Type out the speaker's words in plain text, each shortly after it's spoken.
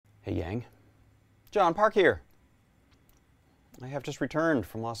Hey Yang, John Park here. I have just returned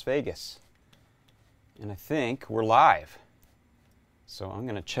from Las Vegas and I think we're live. So I'm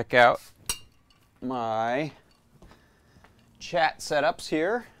going to check out my chat setups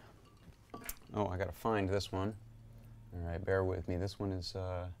here. Oh, I got to find this one. All right, bear with me. This one is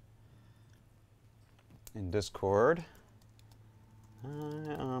in Discord.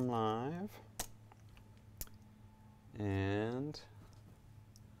 I'm live. And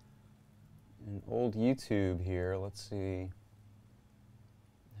an old YouTube here. Let's see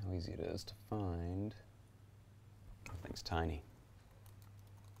how easy it is to find. That thing's tiny.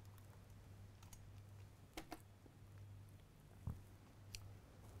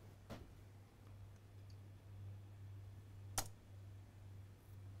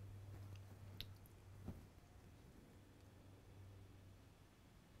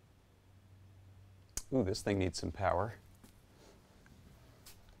 Ooh, this thing needs some power.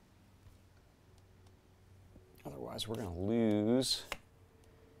 Otherwise, we're going to lose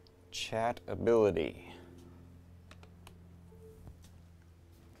chat ability.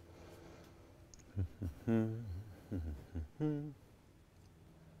 Oh,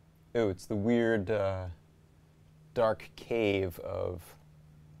 it's the weird dark cave of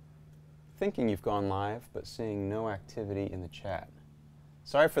thinking you've gone live, but seeing no activity in the chat.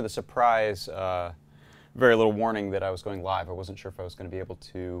 Sorry for the surprise, very little warning that I was going live. I wasn't sure if I was going to be able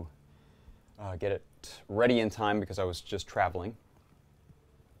to get it ready in time because I was just traveling.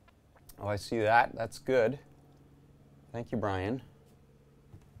 Oh, I see that. That's good. Thank you, Brian.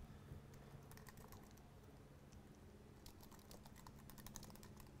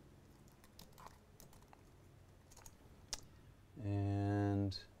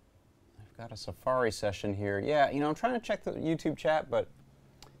 And I've got a Safari session here. Yeah, you know, I'm trying to check the YouTube chat, but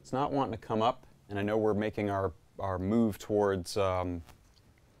it's not wanting to come up. And I know we're making our move towards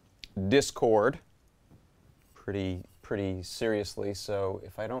Discord pretty seriously. So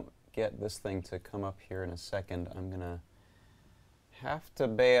if I don't get this thing to come up here in a second, I'm gonna have to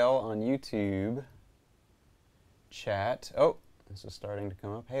bail on YouTube chat. Oh, this is starting to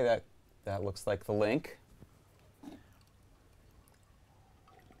come up. Hey, that looks like the link.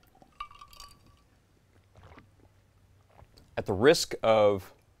 At the risk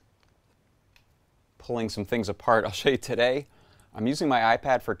of pulling some things apart, I'll show you today. I'm using my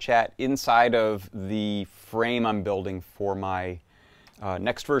iPad for chat inside of the frame I'm building for my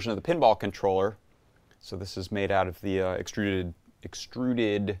next version of the pinball controller. So this is made out of the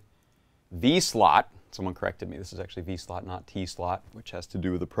extruded V-slot. Someone corrected me. This is actually V-slot, not T-slot, which has to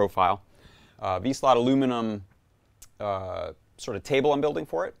do with the profile. V-slot aluminum sort of table I'm building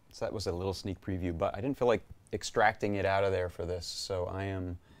for it. So that was a little sneak preview, but I didn't feel like extracting it out of there for this. So I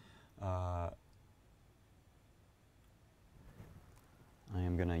am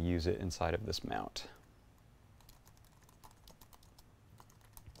going to use it inside of this mount.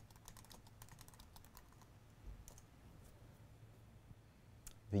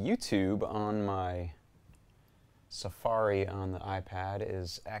 The YouTube on my Safari on the iPad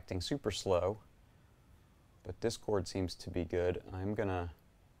is acting super slow, but Discord seems to be good. I'm going to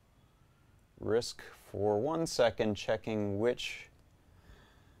risk for 1 second checking which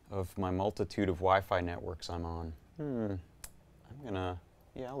of my multitude of Wi-Fi networks I'm on. I'm going to,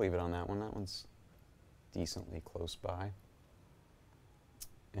 yeah, I'll leave it on that one. That one's decently close by.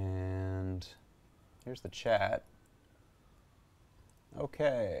 And here's the chat.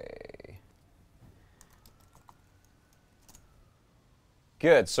 Okay.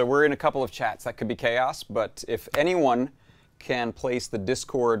 Good, so we're in a couple of chats. That could be chaos, but if anyone can place the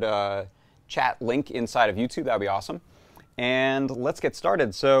Discord chat link inside of YouTube, that would be awesome. And let's get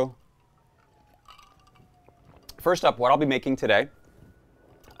started. So first up, what I'll be making today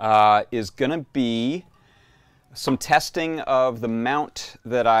is going to be some testing of the mount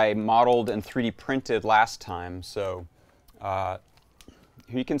that I modeled and 3D printed last time. So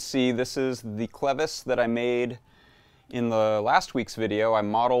here you can see this is the clevis that I made in the last week's video. I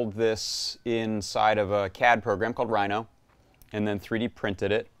modeled this inside of a CAD program called Rhino and then 3D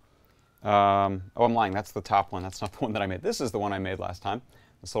printed it. Oh, I'm lying. That's the top one. That's not the one that I made. This is the one I made last time,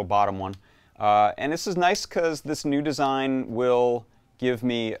 this little bottom one. And this is nice because this new design will give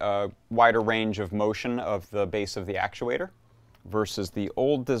me a wider range of motion of the base of the actuator versus the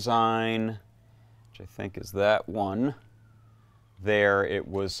old design, which I think is that one. There, it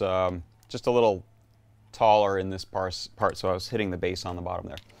was just a little taller in this part, so I was hitting the base on the bottom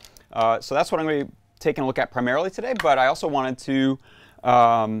there. So that's what I'm going to be taking a look at primarily today, but I also wanted to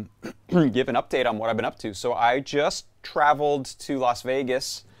give an update on what I've been up to. So I just traveled to Las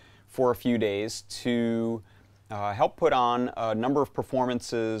Vegas for a few days to helped put on a number of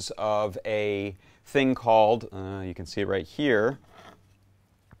performances of a thing called, you can see it right here,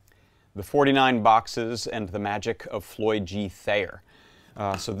 The 49 Boxes and the Magic of Floyd G. Thayer.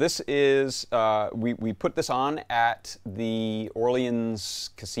 So this is, we put this on at the Orleans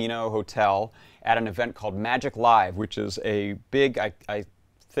Casino Hotel at an event called Magic Live, which is a big, I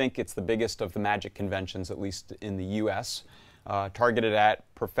think it's the biggest of the magic conventions, at least in the US, targeted at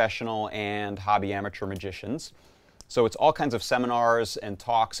professional and hobby amateur magicians. So it's all kinds of seminars and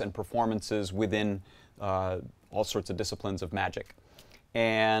talks and performances within all sorts of disciplines of magic.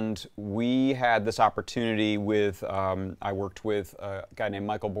 And we had this opportunity with, I worked with a guy named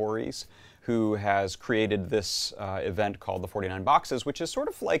Michael Boris, who has created this event called the 49 Boxes, which is sort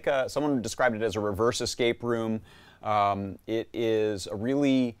of like someone described it as a reverse escape room. It is a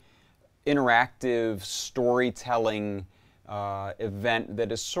really interactive storytelling event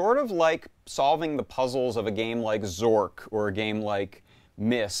that is sort of like solving the puzzles of a game like Zork or a game like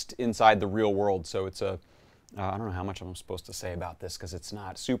Myst inside the real world. So it's a I don't know how much I'm supposed to say about this because it's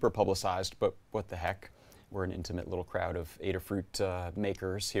not super publicized, but what the heck. We're an intimate little crowd of Adafruit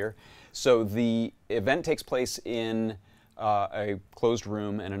makers here. So the event takes place in a closed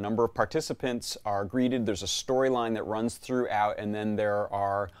room, and a number of participants are greeted. There's a storyline that runs throughout, and then there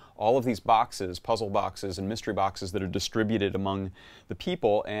are all of these boxes, puzzle boxes and mystery boxes that are distributed among the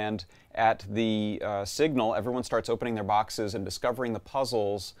people. And at the signal, everyone starts opening their boxes and discovering the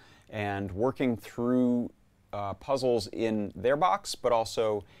puzzles and working through puzzles in their box, but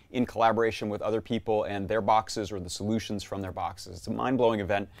also in collaboration with other people and their boxes or the solutions from their boxes. It's a mind-blowing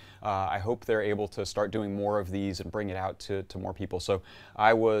event. I hope they're able to start doing more of these and bring it out to more people. So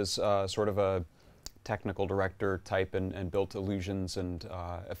I was sort of a technical director type and built illusions and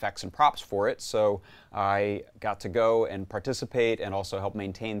effects and props for it. So I got to go and participate and also help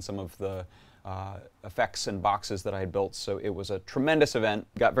maintain some of the effects and boxes that I had built. So it was a tremendous event.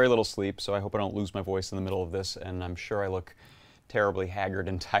 Got very little sleep, so I hope I don't lose my voice in the middle of this, and I'm sure I look terribly haggard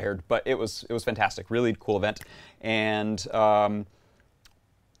and tired, but it was fantastic. Really cool event. And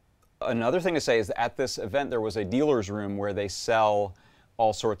another thing to say is that at this event there was a dealer's room where they sell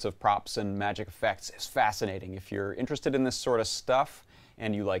all sorts of props and magic effects. It's fascinating. If you're interested in this sort of stuff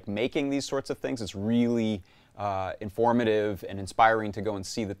and you like making these sorts of things, it's really informative and inspiring to go and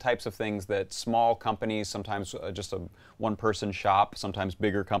see the types of things that small companies, sometimes just a one-person shop, sometimes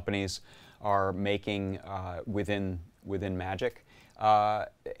bigger companies, are making within magic.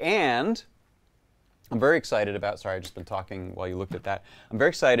 And I'm very excited about, sorry, I've just been talking while you looked at that. I'm very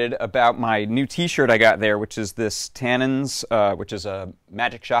excited about my new t-shirt I got there, which is this Tannen's, which is a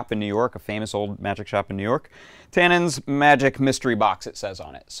magic shop in New York, a famous old magic shop in New York. Tannen's Magic Mystery Box, it says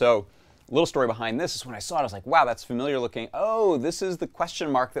on it. So a little story behind this is when I saw it, I was like, wow, that's familiar looking. Oh, this is the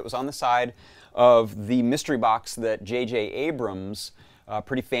question mark that was on the side of the mystery box that J.J. Abrams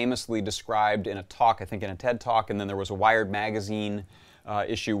pretty famously described in a talk, I think in a TED Talk, and then there was a Wired magazine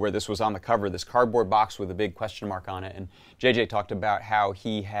issue where this was on the cover, this cardboard box with a big question mark on it. And J.J. talked about how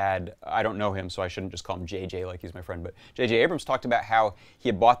he had, I don't know him, so I shouldn't just call him J.J. like he's my friend, but J.J. Abrams talked about how he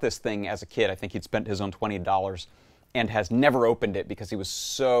had bought this thing as a kid. I think he'd spent his own $20 and has never opened it because he was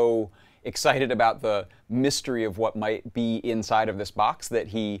so excited about the mystery of what might be inside of this box that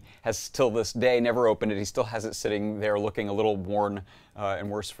he has till this day never opened it. He still has it sitting there looking a little worn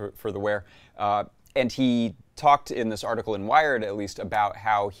and worse for the wear. And he talked in this article in Wired, at least, about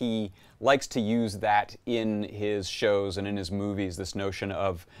how he likes to use that in his shows and in his movies, this notion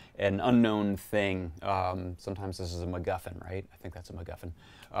of an unknown thing. Sometimes this is a MacGuffin, right? I think that's a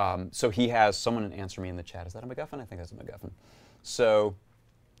MacGuffin. So he has, someone answer me in the chat, is that a MacGuffin? I think that's a MacGuffin. So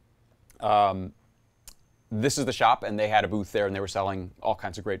this is the shop, and they had a booth there, and they were selling all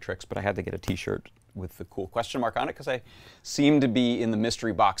kinds of great tricks, but I had to get a t-shirt with the cool question mark on it because I seem to be in the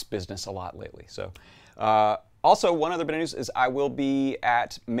mystery box business a lot lately. So also, one other bit of news is I will be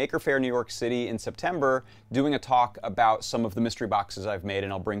at Maker Faire New York City in September doing a talk about some of the mystery boxes I've made,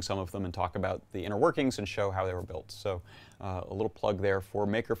 and I'll bring some of them and talk about the inner workings and show how they were built. So a little plug there for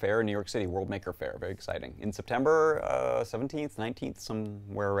Maker Faire in New York City, World Maker Faire, very exciting. In September 17th, 19th,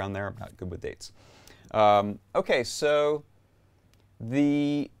 somewhere around there. I'm not good with dates. Okay, so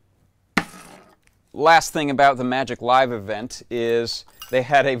the last thing about the Magic Live event is they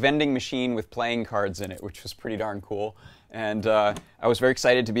had a vending machine with playing cards in it, which was pretty darn cool. And I was very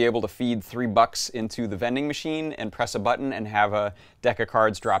excited to be able to feed $3 into the vending machine and press a button and have a deck of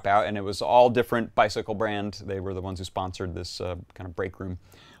cards drop out. And it was all different bicycle brand. They were the ones who sponsored this kind of break room.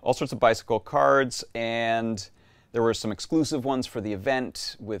 All sorts of bicycle cards, and there were some exclusive ones for the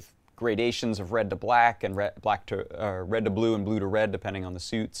event with gradations of red to black and red to blue and blue to red, depending on the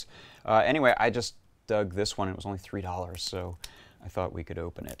suits. Anyway, I just dug this one. It was only $3, so I thought we could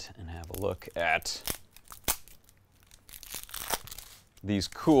open it and have a look at these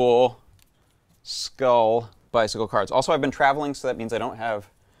cool skull bicycle cards. Also, I've been traveling, so that means I don't have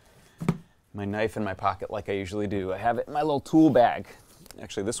my knife in my pocket like I usually do. I have it in my little tool bag.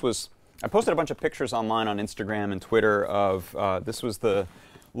 Actually, I posted a bunch of pictures online on Instagram and Twitter of, this was the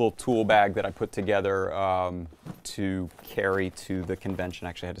little tool bag that I put together to carry to the convention.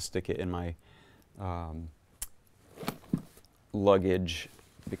 Actually, I had to stick it in my luggage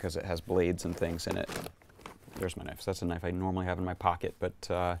because it has blades and things in it. There's my knife. So that's a knife I normally have in my pocket.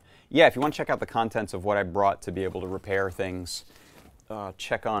 But yeah, if you want to check out the contents of what I brought to be able to repair things,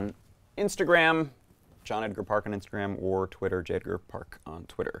 check on Instagram, John Edgar Park on Instagram, or Twitter, J. Edgar Park on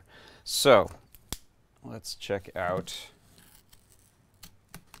Twitter. So let's check out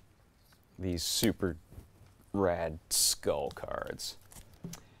these super rad skull cards.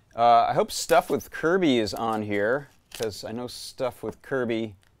 I hope Stuff with Kirby is on here, because I know Stuff with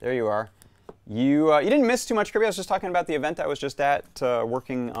Kirby. There you are. You didn't miss too much, Kirby. I was just talking about the event I was just at,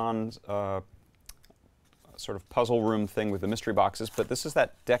 working on a sort of puzzle room thing with the mystery boxes. But this is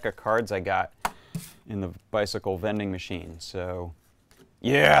that deck of cards I got in the bicycle vending machine. So,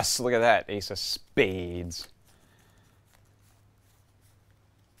 yes, look at that. Ace of Spades.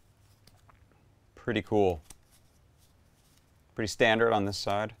 Pretty cool. Pretty standard on this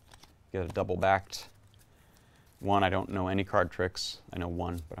side. You get a double-backed one. I don't know any card tricks. I know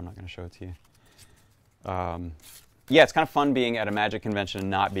one, but I'm not going to show it to you. Yeah, it's kind of fun being at a Magic convention and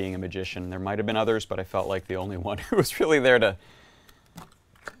not being a magician. There might have been others, but I felt like the only one who was really there to,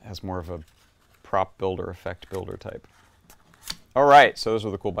 as more of a prop builder, effect builder type. All right, so those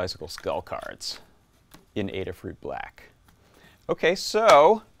were the cool bicycle skull cards in Adafruit Black. Okay,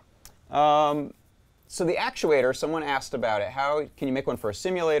 so the Actuator, someone asked about it. How can you make one for a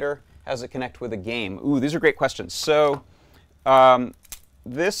simulator? How does it connect with a game? Ooh, these are great questions. So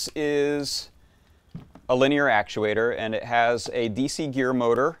this is a linear actuator, and it has a DC gear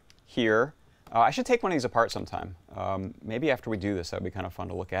motor here. I should take one of these apart sometime. Maybe after we do this, that would be kind of fun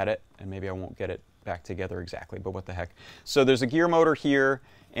to look at it, and maybe I won't get it back together exactly, but what the heck. So there's a gear motor here,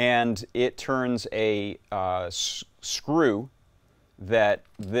 and it turns a screw that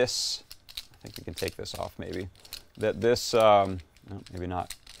this, I think we can take this off maybe, that this, no, maybe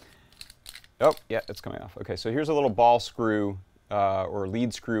not. Oh, yeah, it's coming off. Okay, so here's a little ball screw or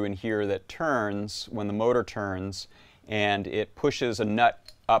lead screw in here that turns when the motor turns, and it pushes a nut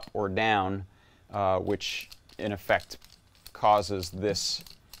up or down, which in effect causes this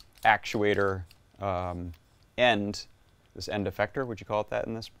actuator end, this end effector, would you call it that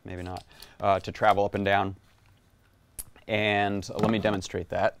in this? Maybe not, to travel up and down. And let me demonstrate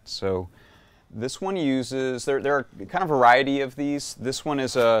that. So this one uses, there are kind of a variety of these. This one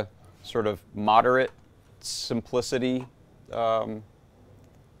is a sort of moderate simplicity. We don't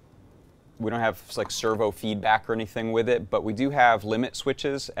have like servo feedback or anything with it, but we do have limit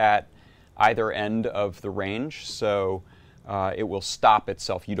switches at either end of the range, so it will stop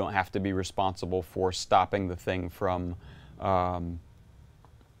itself. You don't have to be responsible for stopping the thing from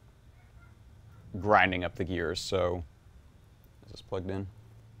grinding up the gears. So is this plugged in?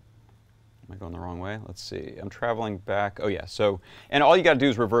 Am I going the wrong way? Let's see. I'm traveling back. Oh yeah. So, and all you got to do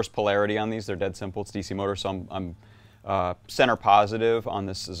is reverse polarity on these. They're dead simple. It's DC motor, so I'm center positive on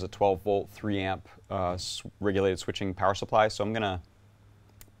this is a 12-volt, 3-amp regulated switching power supply. So I'm going to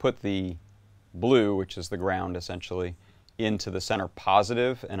put the blue, which is the ground essentially, into the center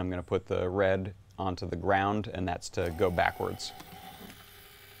positive, and I'm going to put the red onto the ground, and that's to go backwards.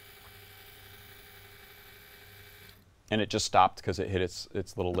 And it just stopped because it hit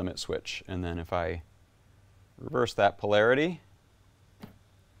its little limit switch. And then if I reverse that polarity,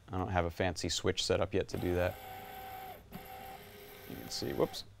 I don't have a fancy switch set up yet to do that. You can see,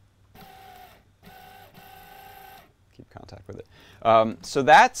 whoops. Keep contact with it. So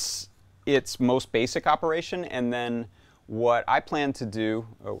that's its most basic operation. And then what I plan to do,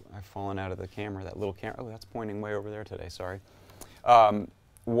 oh, I've fallen out of the camera, that little camera. Oh, that's pointing way over there today, sorry.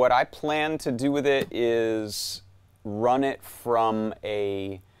 What I plan to do with it is run it from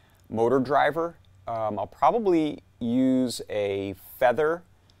a motor driver. I'll probably use a feather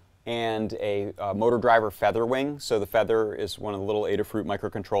and a motor driver feather wing. So the feather is one of the little Adafruit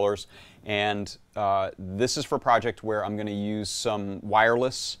microcontrollers, and this is for a project where I'm going to use some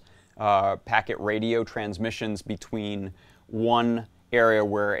wireless packet radio transmissions between one area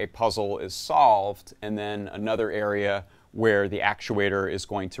where a puzzle is solved and then another area where the actuator is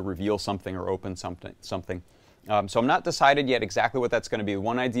going to reveal something or open something. So I'm not decided yet exactly what that's going to be.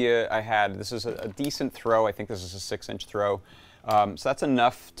 One idea I had, this is a decent throw. I think this is a 6-inch throw. So that's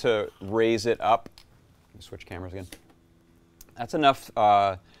enough to raise it up switch cameras again. That's enough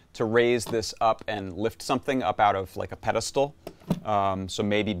to raise this up and lift something up out of like a pedestal. So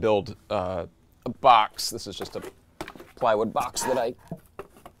maybe build a box. This is just a plywood box that I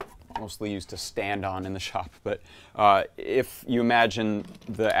mostly use to stand on in the shop. But if you imagine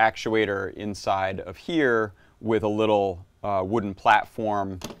the actuator inside of here with a little wooden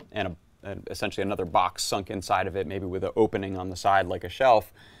platform and essentially another box sunk inside of it, maybe with an opening on the side like a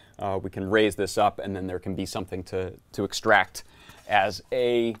shelf, we can raise this up, and then there can be something to extract as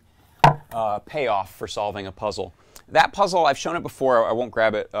a payoff for solving a puzzle. That puzzle, I've shown it before. I won't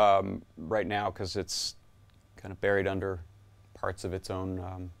grab it right now because it's kind of buried under parts of its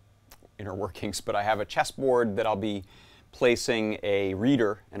own inner workings. But I have a chessboard that I'll be placing a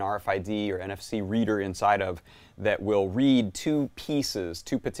reader, an RFID or NFC reader inside of, that will read two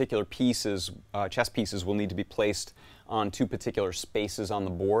particular pieces, chess pieces will need to be placed on two particular spaces on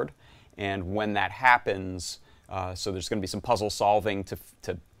the board. And when that happens, so there's going to be some puzzle solving to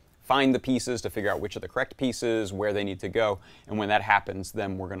find the pieces, to figure out which are the correct pieces, where they need to go. And when that happens,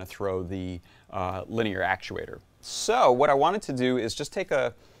 then we're going to throw the linear actuator. So what I wanted to do is just take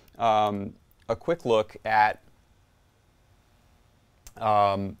a quick look at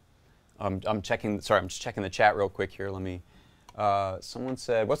I'm just checking the chat real quick here. Let me. Someone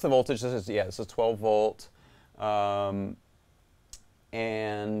said, "What's the voltage?" This is 12 volt.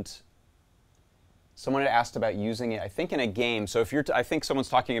 And someone had asked about using it, I think, in a game. So if I think someone's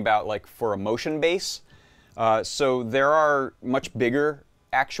talking about like for a motion base. So there are much bigger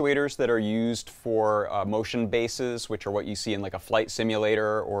actuators that are used for motion bases, which are what you see in like a flight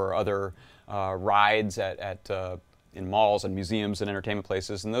simulator or other rides in malls and museums and entertainment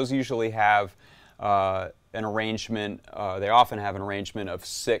places. And those usually have an arrangement, they often have an arrangement of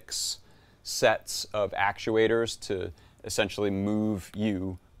 6 sets of actuators to essentially move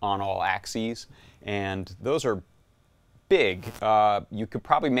you on all axes. And those are big. You could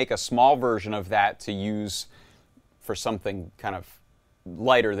probably make a small version of that to use for something kind of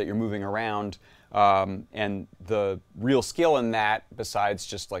lighter that you're moving around. And the real skill in that, besides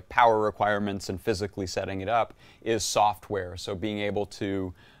just like power requirements and physically setting it up, is software. So being able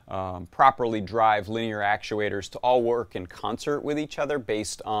to properly drive linear actuators to all work in concert with each other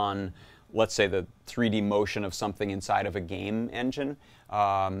based on, let's say, the 3D motion of something inside of a game engine.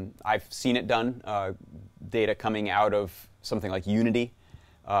 I've seen it done, data coming out of something like Unity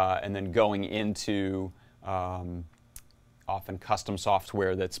and then going into often custom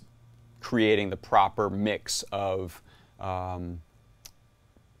software that's creating the proper mix of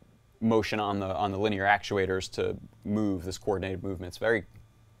motion on the linear actuators to move this coordinated movement. It's very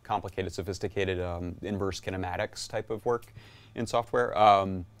complicated, sophisticated inverse kinematics type of work in software.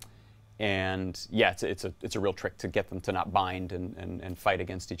 And yeah, it's a real trick to get them to not bind and fight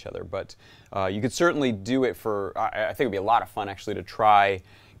against each other. But you could certainly do it for, I think it would be a lot of fun actually to try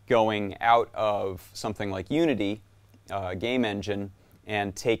going out of something like Unity, game engine,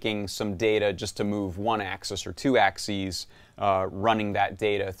 and taking some data just to move one axis or two axes, running that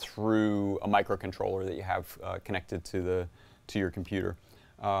data through a microcontroller that you have connected to your computer.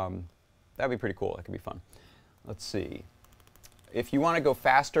 That'd be pretty cool. That could be fun. Let's see. If you want to go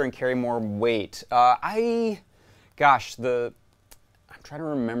faster and carry more weight, I'm trying to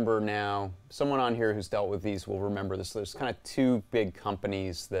remember now. Someone on here who's dealt with these will remember this. There's kind of 2 big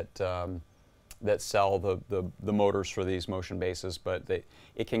companies that sell the motors for these motion bases, but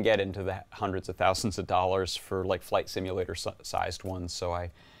it can get into the hundreds of thousands of dollars for like flight simulator sized ones. So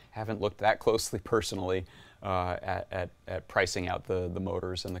I haven't looked that closely personally at pricing out the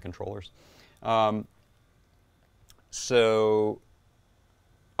motors and the controllers. So,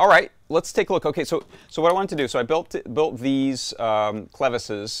 all right, let's take a look. Okay, so what I wanted to do, so I built these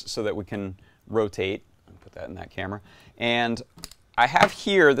clevises so that we can rotate. I'll put that in that camera. And I have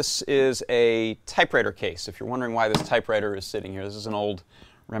here, this is a typewriter case. If you're wondering why this typewriter is sitting here, this is an old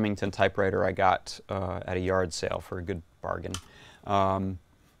Remington typewriter I got at a yard sale for a good bargain.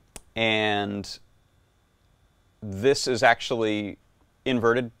 And this is actually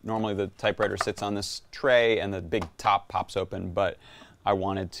inverted. Normally the typewriter sits on this tray and the big top pops open, but I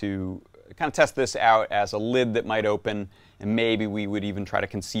wanted to kind of test this out as a lid that might open, and maybe we would even try to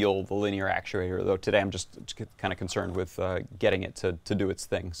conceal the linear actuator, though today I'm just kind of concerned with getting it to do its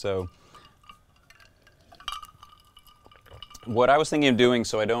thing. So what I was thinking of doing,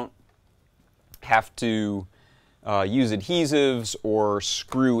 so I don't have to use adhesives or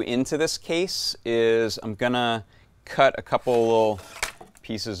screw into this case, is I'm going to cut a couple little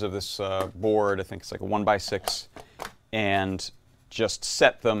pieces of this board. I think it's like a 1x6, and just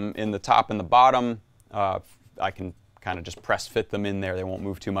set them in the top and the bottom. I can kind of just press fit them in there. They won't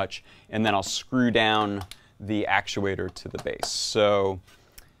move too much. And then I'll screw down the actuator to the base. So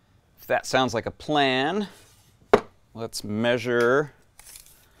if that sounds like a plan, let's measure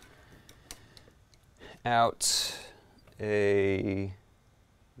out a,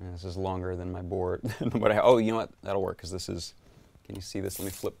 this is longer than my board. Oh, you know what? That'll work because this is, can you see this? Let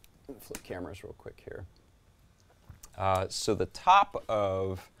me flip cameras real quick here. So the top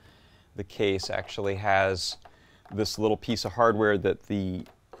of the case actually has this little piece of hardware that the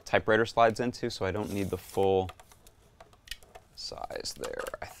typewriter slides into, so I don't need the full size there.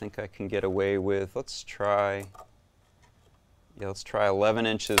 I think I can get away with, let's try 11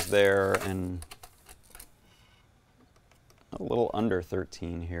 inches there and a little under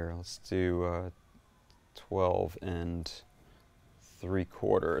 13 here. Let's do 12 and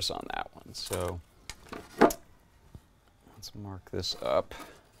 3/4 on that one. So let's mark this up.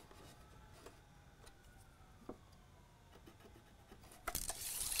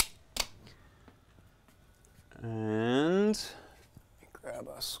 And grab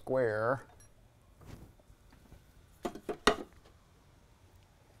a square.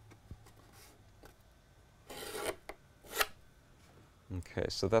 Okay,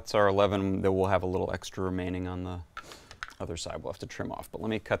 so that's our 11. Then we'll have a little extra remaining on the other side. We'll have to trim off, but let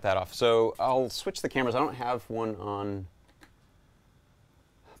me cut that off. So I'll switch the cameras. I don't have one on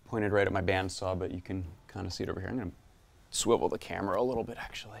pointed right at my bandsaw, but you can kind of see it over here. I'm going to swivel the camera a little bit,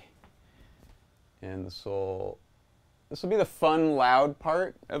 actually. And this will be the fun, loud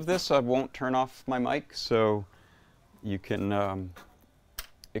part of this. I won't turn off my mic, so you can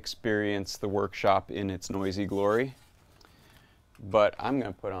experience the workshop in its noisy glory. But I'm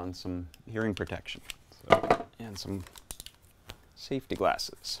going to put on some hearing protection and some safety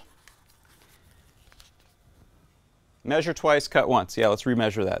glasses. Measure twice, cut once. Yeah, let's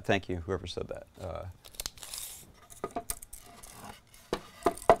remeasure that. Thank you, whoever said that.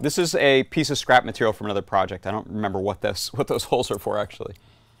 This is a piece of scrap material from another project. I don't remember what those holes are for, actually.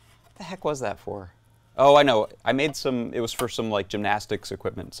 What the heck was that for? Oh, I know. I made some, it was for some like gymnastics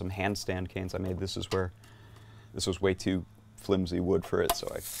equipment, some handstand canes I made. This was way too flimsy wood for it, so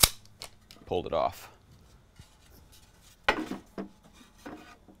I pulled it off.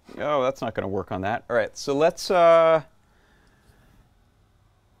 Oh, that's not going to work on that. All right, so let's, I'm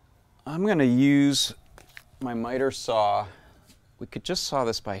going to use my miter saw. We could just saw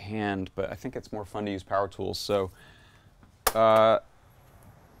this by hand, but I think it's more fun to use power tools. So let's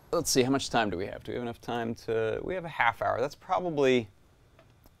see, how much time do we have? Do we have enough time to, we have a half hour. That's probably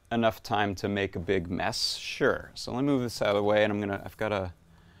enough time to make a big mess. Sure. So let me move this out of the way, and I've got a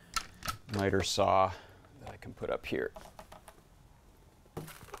miter saw that I can put up here.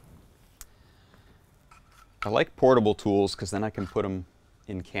 I like portable tools because then I can put them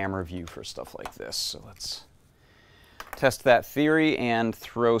in camera view for stuff like this. So let's test that theory and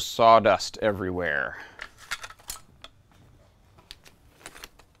throw sawdust everywhere.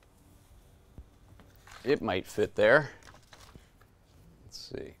 It might fit there. Let's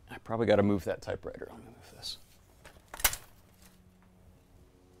see. I probably got to move that typewriter. I'm going to move this.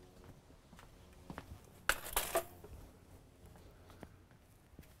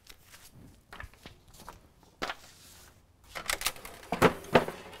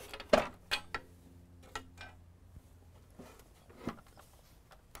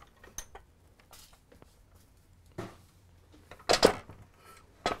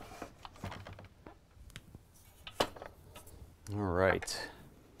 All right.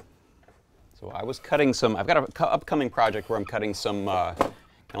 So I was cutting some, I've got an upcoming project where I'm cutting some kind of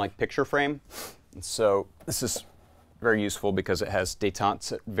like picture frame. And so this is very useful because it has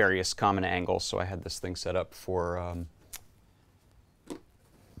détentes at various common angles. So I had this thing set up for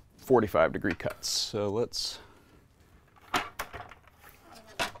 45-degree cuts. So let's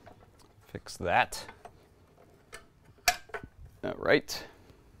fix that. All right.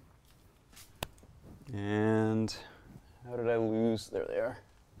 And how did I lose? There they are.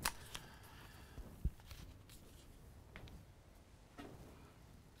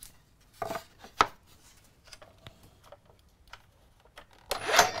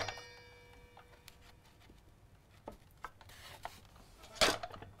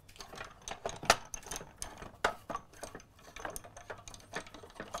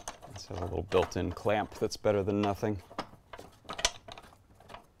 This has a little built-in clamp that's better than nothing.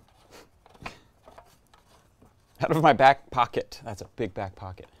 Out of my back pocket. That's a big back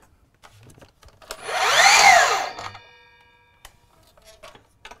pocket.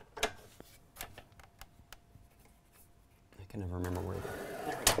 I can never remember where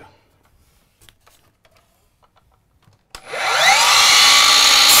there we go.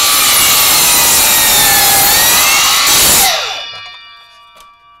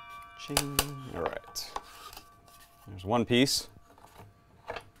 one piece.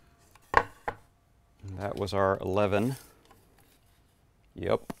 And that was our 11.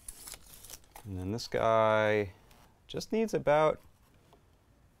 Yep. And then this guy just needs about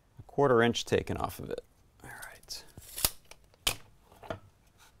a 1/4 inch taken off of it. All right.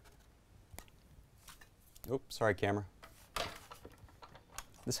 Oops, sorry, camera.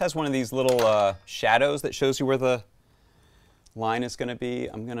 This has one of these little shadows that shows you where the line is going to be.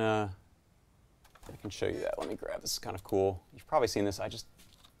 I can show you that. Let me grab this. Is kind of cool. You've probably seen this. I just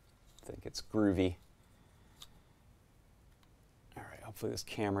think it's groovy. All right, hopefully this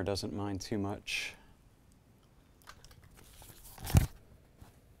camera doesn't mind too much.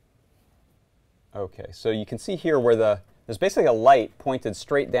 Okay, so you can see here where there's basically a light pointed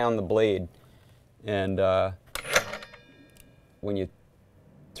straight down the blade, and when you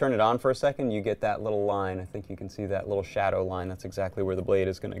turn it on for a second, you get that little line. I think you can see that little shadow line. That's exactly where the blade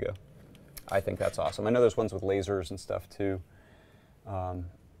is going to go. I think that's awesome. I know there's ones with lasers and stuff too,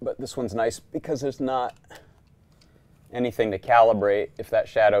 but this one's nice because there's not anything to calibrate. If that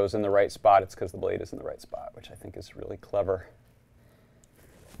shadow is in the right spot, it's because the blade is in the right spot, which I think is really clever.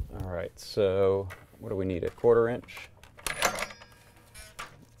 All right, so what do we need? A 1/4 inch?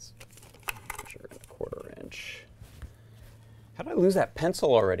 Let's measure a 1/4 inch. How did I lose that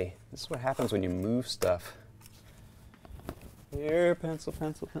pencil already? This is what happens when you move stuff. Here, pencil,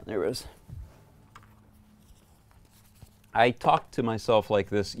 pencil, pencil. There it is. I talk to myself like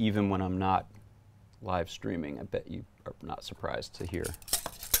this even when I'm not live streaming. I bet you are not surprised to hear.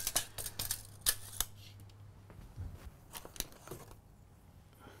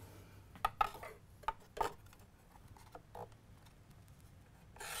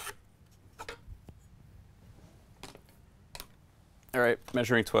 All right,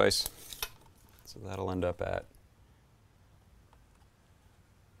 measuring twice. So that'll end up at,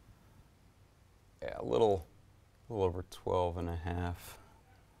 yeah, a little over 12.5,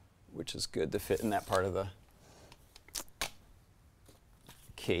 which is good to fit in that part of the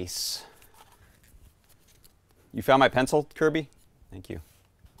case. You found my pencil, Kirby? Thank you.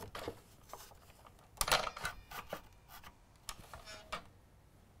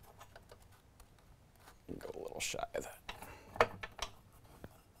 Go a little shy of that.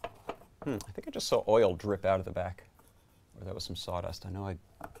 I think I just saw oil drip out of the back, or that was some sawdust. I know I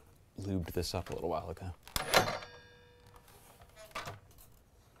lubed this up a little while ago.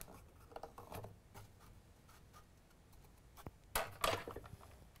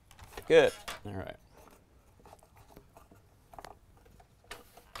 Good. All right.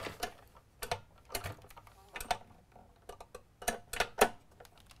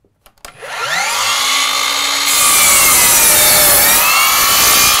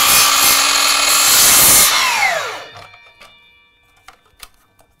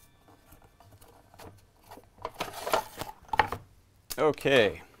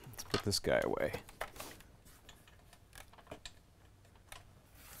 Okay, let's put this guy away.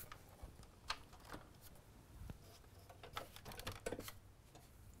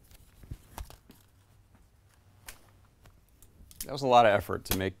 That was a lot of effort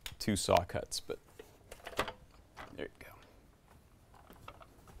to make 2 saw cuts, but there you go.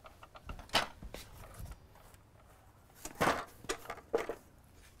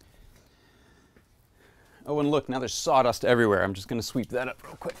 Oh, and look, now there's sawdust everywhere. I'm just going to sweep that up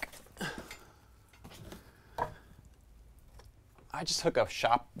real quick. I just hook a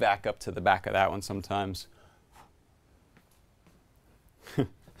shop vac up to the back of that one sometimes.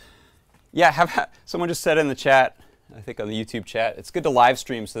 Yeah, someone just said in the chat, I think on the YouTube chat, it's good to live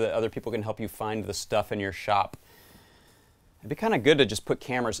stream so that other people can help you find the stuff in your shop. It'd be kind of good to just put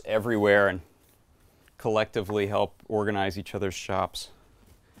cameras everywhere and collectively help organize each other's shops.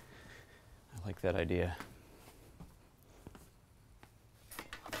 I like that idea.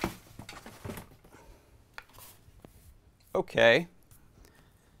 Okay,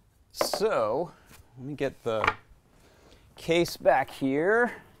 so let me get the case back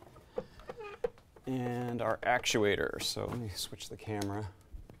here and our actuator. So let me switch the camera.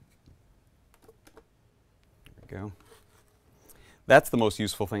 There we go. That's the most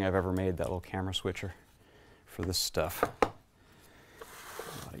useful thing I've ever made, that little camera switcher for this stuff. A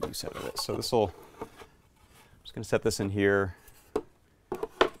lot of use out of it. So this will, I'm just going to set this in here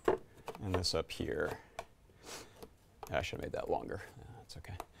and this up here. I should have made that longer. That's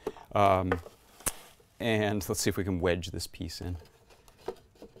okay. And let's see if we can wedge this piece in.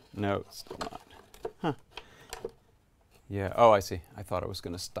 No, still not. Huh. Yeah, oh, I see. I thought it was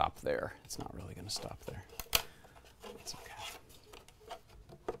going to stop there. It's not really going to stop there. It's okay.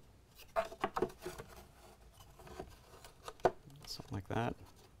 Something like that.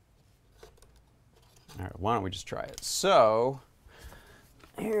 All right, why don't we just try it? So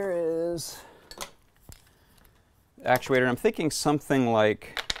here is the actuator. I'm thinking something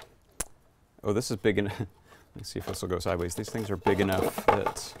like, oh, this is big enough. Let me see if this will go sideways. These things are big enough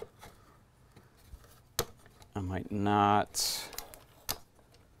that I might not. Does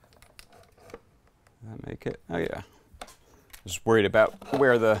that make it? Oh, yeah. Just worried about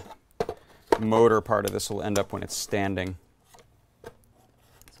where the motor part of this will end up when it's standing. So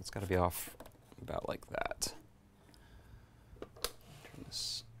it's got to be off about like that. Turn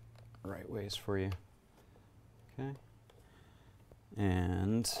this right ways for you. Okay.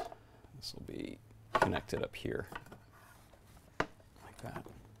 And this will be connected up here like that.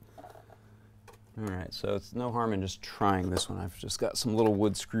 All right, so it's no harm in just trying this one. I've just got some little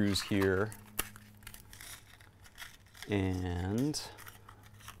wood screws here. And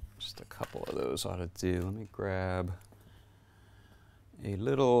just a couple of those ought to do. Let me grab a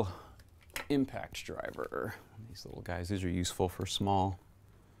little impact driver. These little guys, these are useful for small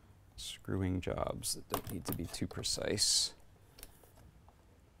screwing jobs that don't need to be too precise.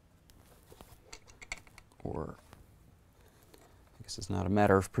 Or, I guess it's not a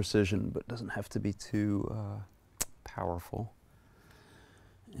matter of precision, but doesn't have to be too powerful.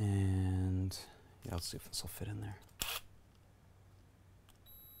 And yeah, let's see if this will fit in there.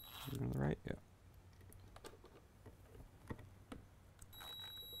 On the right, yeah.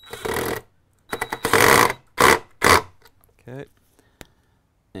 Okay.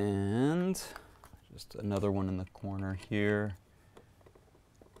 And just another one in the corner here.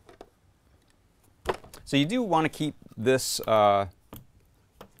 So you do want to keep this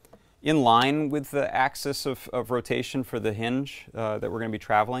in line with the axis of rotation for the hinge that we're going to be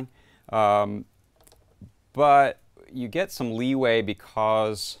traveling. But you get some leeway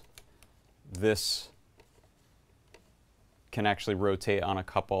because this can actually rotate on a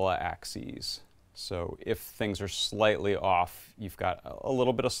couple of axes. So if things are slightly off, you've got a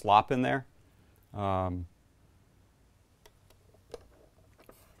little bit of slop in there. But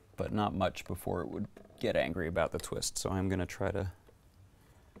not much before it would get angry about the twist. So I'm going to try to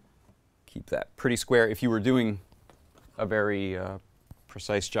keep that pretty square. If you were doing a very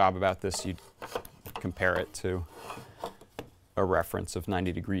precise job about this, you'd compare it to a reference of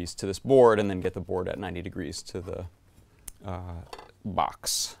 90 degrees to this board and then get the board at 90 degrees to the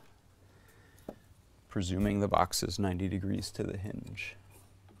box, presuming the box is 90 degrees to the hinge.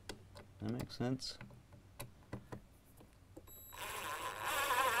 That makes sense?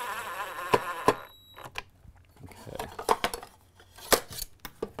 Okay.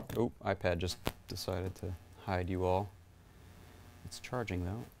 Oh, iPad just decided to hide you all. It's charging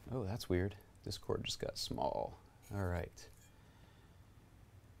though. Oh, that's weird. This cord just got small. All right.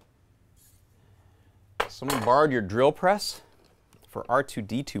 Someone borrowed your drill press for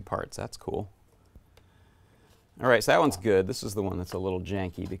R2-D2 parts. That's cool. All right, so that one's good. This is the one that's a little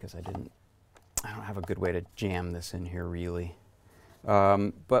janky because I don't have a good way to jam this in here really.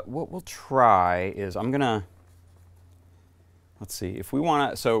 But what we'll try is I'm gonna, let's see, if we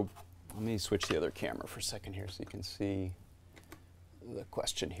wanna, so let me switch the other camera for a second here so you can see the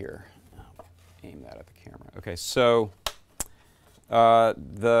question here. I'll aim that at the camera. Okay, so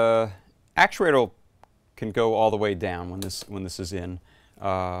the actuator can go all the way down when this is in,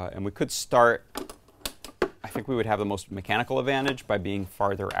 and we could start. I think we would have the most mechanical advantage by being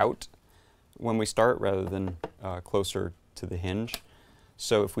farther out when we start rather than closer to the hinge.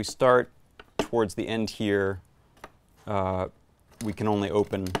 So if we start towards the end here, we can only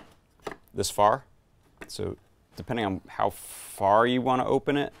open this far. So depending on how far you want to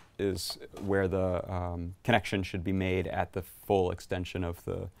open it is where the connection should be made at the full extension of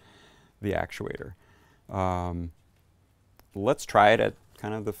the actuator. Let's try it at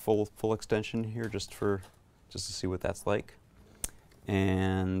kind of the full extension here just to see what that's like.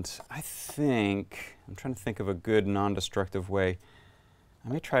 And I think, I'm trying to think of a good non-destructive way. I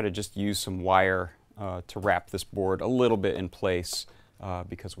may try to just use some wire to wrap this board a little bit in place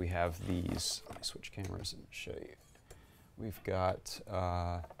because we have these. Let me switch cameras and show you. We've got,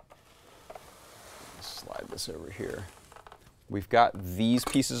 slide this over here. We've got these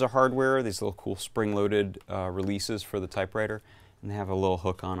pieces of hardware, these little cool spring-loaded releases for the typewriter, and they have a little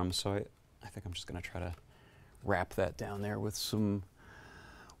hook on them. So I think I'm just going to try to wrap that down there with some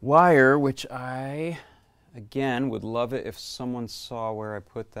wire, which I, again, would love it if someone saw where I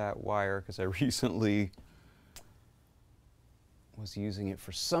put that wire, because I recently was using it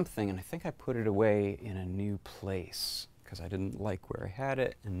for something, and I think I put it away in a new place because I didn't like where I had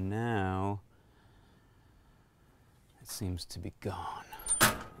it, and now it seems to be gone.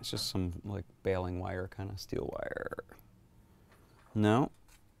 It's just some like baling wire, kind of steel wire. No.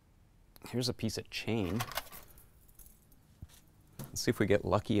 Here's a piece of chain. Let's see if we get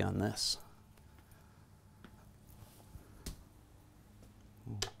lucky on this.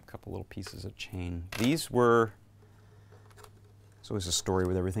 A couple little pieces of chain. These were, there's always a story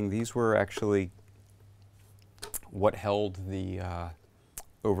with everything. These were actually what held the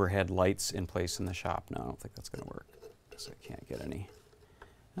overhead lights in place in the shop. No, I don't think that's going to work. So I can't get any.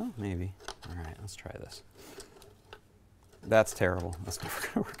 Oh, maybe. All right, let's try this. That's terrible. That's never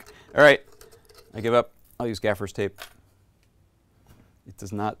going to work. All right, I give up. I'll use gaffer's tape. It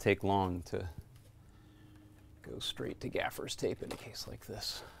does not take long to go straight to gaffer's tape in a case like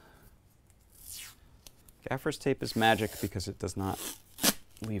this. Gaffer's tape is magic because it does not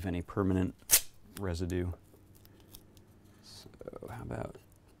leave any permanent residue. So how about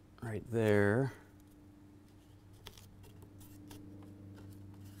right there?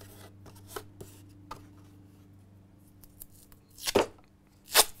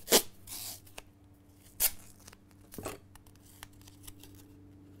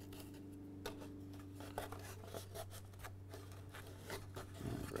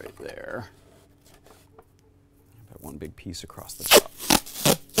 There. About one big piece across the top.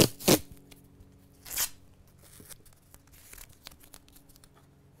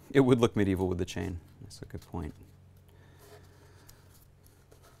 It would look medieval with the chain. That's a good point.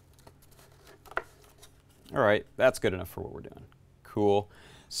 All right, that's good enough for what we're doing. Cool.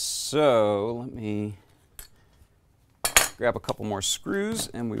 So let me grab a couple more screws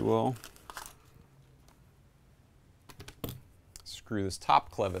and we will screw this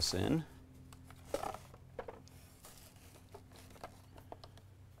top clevis in.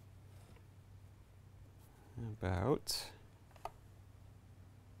 About,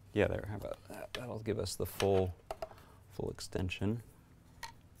 yeah, there, how about that? That'll give us the full extension.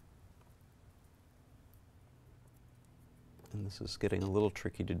 And this is getting a little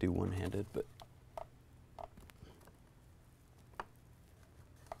tricky to do one-handed, but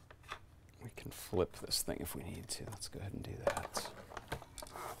we can flip this thing if we need to. Let's go ahead and do that.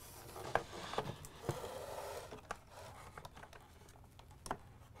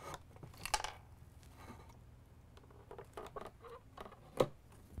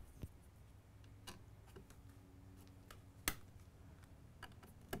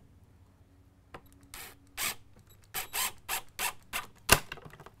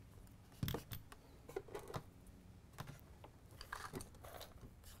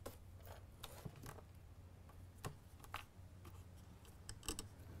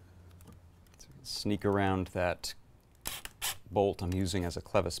 Sneak around that bolt I'm using as a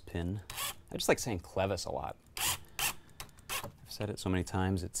clevis pin. I just like saying clevis a lot. I've said it so many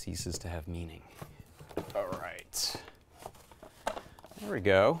times it ceases to have meaning. All right. There we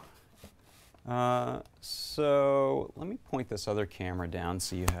go. So let me point this other camera down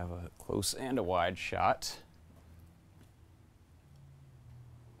so you have a close and a wide shot.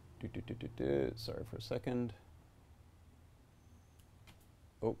 Sorry for a second.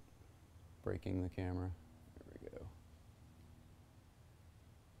 Oh. Breaking the camera. There we go.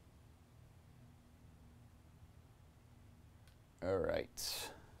 All right.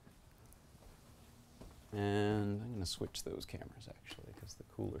 And I'm going to switch those cameras actually because the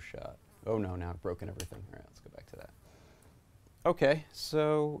cooler shot. Oh no, now I've broken everything. All right, let's go back to that. Okay,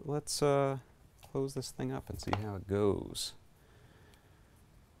 so let's close this thing up and see how it goes.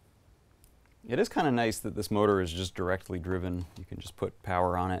 It is kind of nice that this motor is just directly driven. You can just put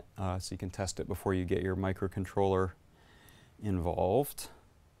power on it so you can test it before you get your microcontroller involved.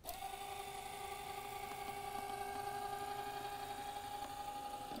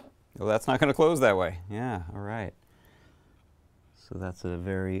 Well, that's not going to close that way. Yeah, all right. So that's a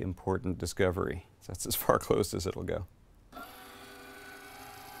very important discovery. So that's as far closed as it'll go.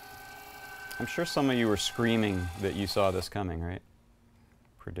 I'm sure some of you were screaming that you saw this coming, right?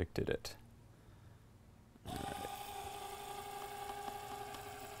 Predicted it. All right.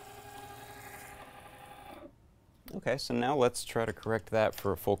 Okay, so now let's try to correct that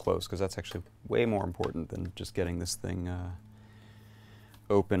for a full close, because that's actually way more important than just getting this thing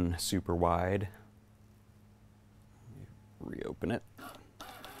open super wide. Reopen it.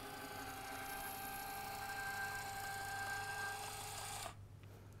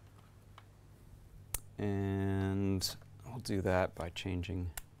 And we'll do that by changing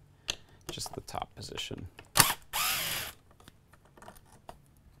just the top position.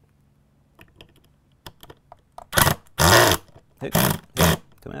 Hey,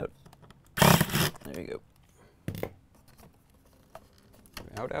 come out. There you go.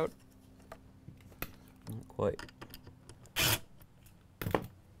 Out, out. Not quite.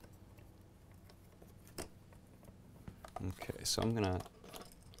 Okay, so I'm gonna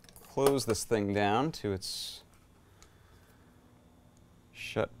close this thing down to its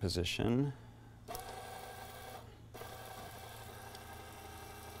shut position.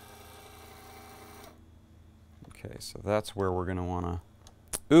 Okay, so that's where we're going to want to...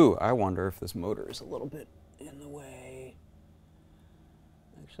 Ooh, I wonder if this motor is a little bit in the way.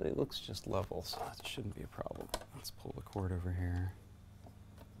 Actually, it looks just level, so that shouldn't be a problem. Let's pull the cord over here.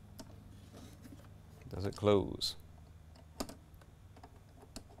 Does it close?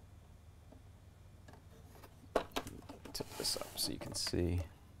 Tip this up so you can see.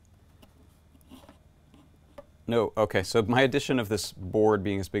 No, okay, so my addition of this board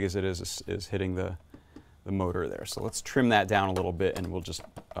being as big as it is hitting the motor there. So let's trim that down a little bit, and we'll just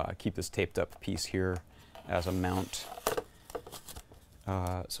keep this taped up piece here as a mount.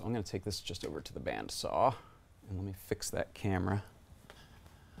 So I'm going to take this just over to the bandsaw, and let me fix that camera.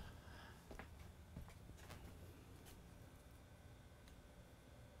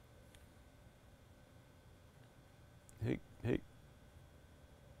 Hey.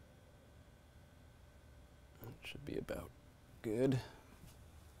 That should be about good.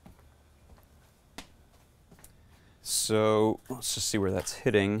 So let's just see where that's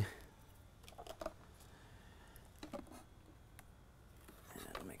hitting.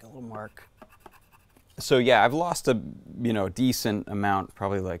 And make a little mark. So yeah, I've lost a decent amount,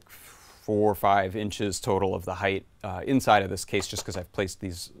 probably like 4 or 5 inches total of the height inside of this case, just because I've placed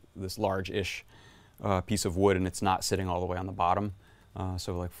this large-ish piece of wood, and it's not sitting all the way on the bottom.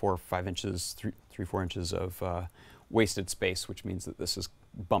 So like 4 or 5 inches, 3-4 inches of wasted space, which means that this is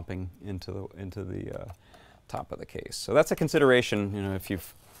bumping into the top of the case. So that's a consideration, if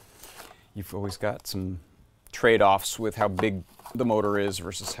you've always got some trade-offs with how big the motor is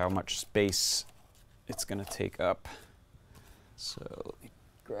versus how much space it's going to take up. So let me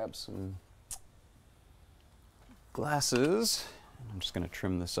grab some glasses. I'm just going to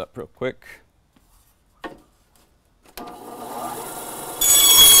trim this up real quick.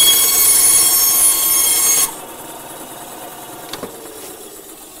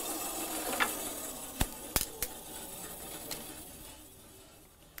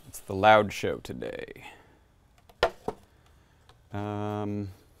 The loud show today.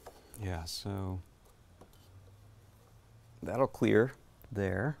 Yeah, so that'll clear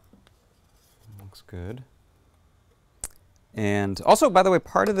there. Looks good. And also, by the way,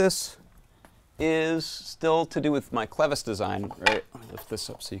 part of this is still to do with my clevis design, right? Let me lift this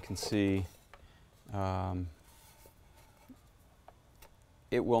up so you can see.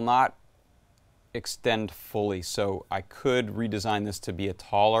 It will not extend fully, so I could redesign this to be a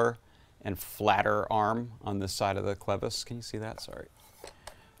taller and flatter arm on this side of the clevis. Can you see that? Sorry.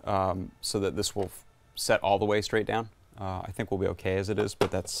 So that this will set all the way straight down. I think we'll be okay as it is,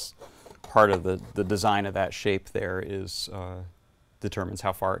 but that's part of the design of that shape there is determines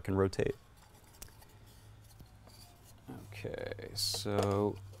how far it can rotate. Okay,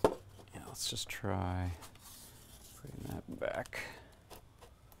 so yeah, let's just try putting that back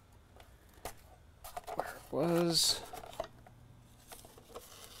where it was.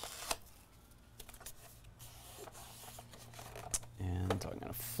 And I'm going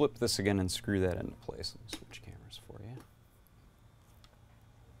to flip this again and screw that into place. Let me switch cameras for you.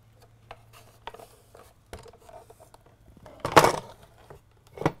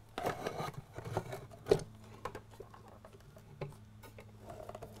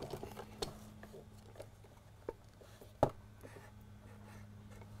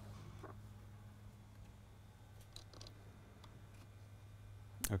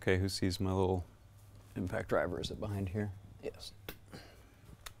 Okay, who sees my little impact driver? Is it behind here? Yes.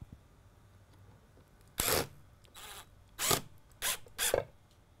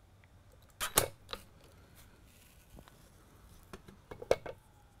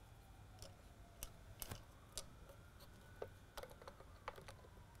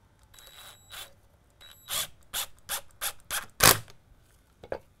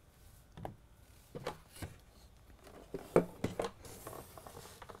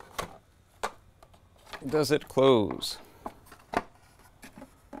 Does it close?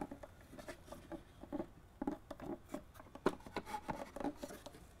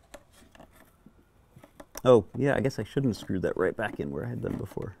 Oh, yeah, I guess I shouldn't have screwed that right back in where I had been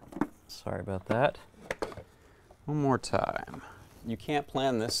before. Sorry about that. One more time. You can't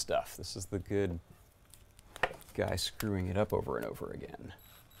plan this stuff. This is the good guy screwing it up over and over again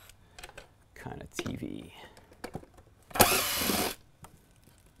kind of TV.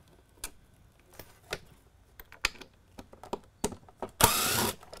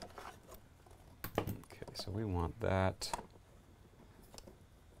 So we want that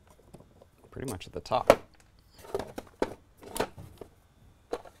pretty much at the top.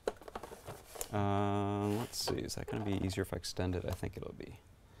 Let's see, is that going to be easier if I extend it? I think it'll be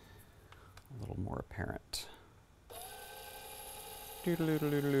a little more apparent. There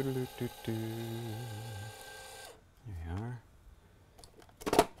we are.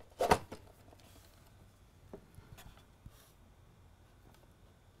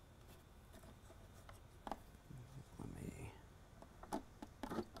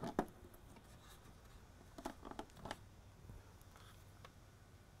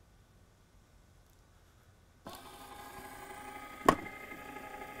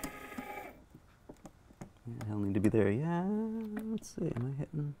 He'll need to be there. Yeah, let's see. Am I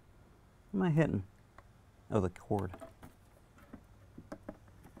hitting? Am I hitting? Oh, the cord.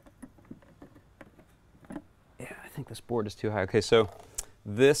 Yeah, I think this board is too high. Okay, so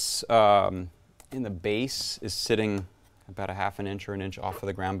this in the base is sitting about a ½ inch or an inch off of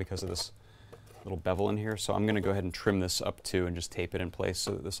the ground because of this little bevel in here. So I'm going to go ahead and trim this up too and just tape it in place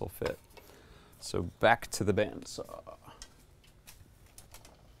so that this will fit. So back to the bandsaw.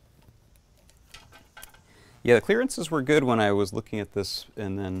 Yeah, the clearances were good when I was looking at this,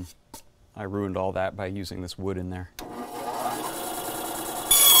 and then I ruined all that by using this wood in there.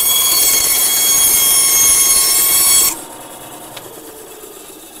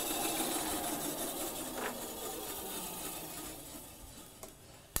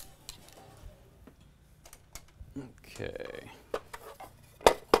 Okay.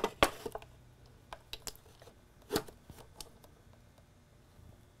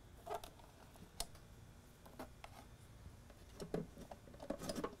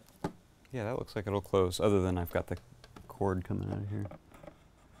 Yeah, that looks like it'll close, other than I've got the cord coming out of here.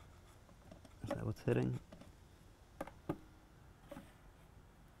 Is that what's hitting?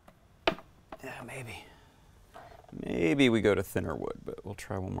 Yeah, maybe. Maybe we go to thinner wood, but we'll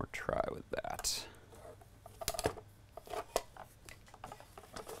try one more try with that.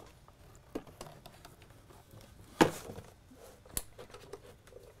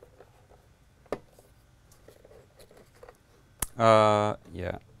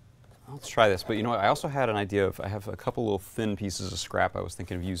 Yeah. Let's try this, but you know what, I also had an idea of, I have a couple little thin pieces of scrap I was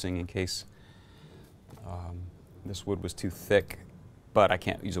thinking of using in case this wood was too thick, but I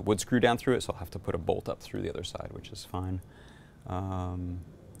can't use a wood screw down through it, so I'll have to put a bolt up through the other side, which is fine.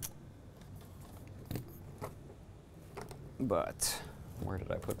 But where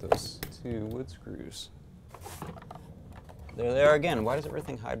did I put those 2 wood screws? There they are again. Why does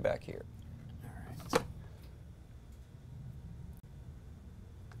everything hide back here?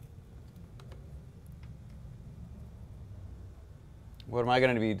 What am I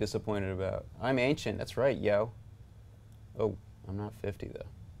going to be disappointed about? I'm ancient, that's right, yo. Oh, I'm not 50 though.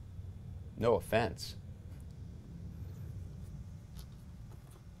 No offense.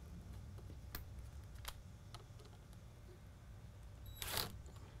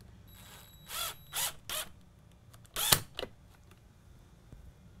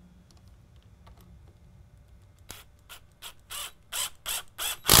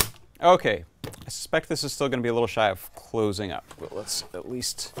 Okay, I suspect this is still going to be a little shy of closing up, but let's at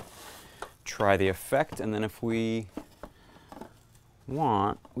least try the effect, and then if we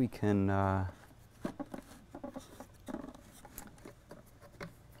want, we can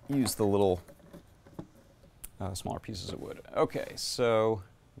use the little smaller pieces of wood. Okay, so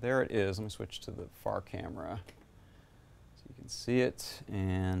there it is. Let me switch to the far camera so you can see it,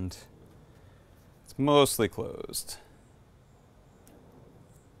 and it's mostly closed.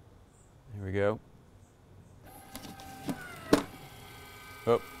 Here we go.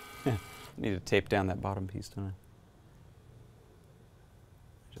 Oh, I need to tape down that bottom piece, don't I?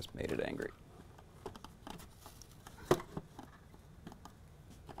 Just made it angry.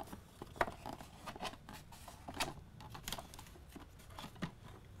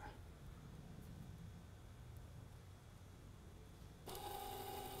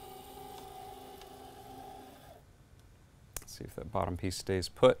 Let's see if that bottom piece stays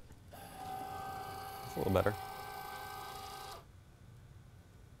put. It's a little better.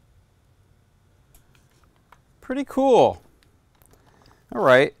 Pretty cool. All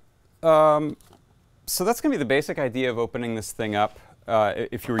right. So that's going to be the basic idea of opening this thing up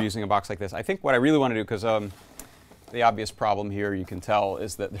if you were using a box like this. I think what I really want to do, because the obvious problem here, you can tell,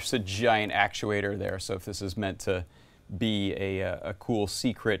 is that there's a giant actuator there. So if this is meant to be a cool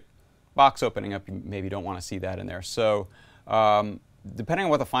secret box opening up, you maybe don't want to see that in there. So depending on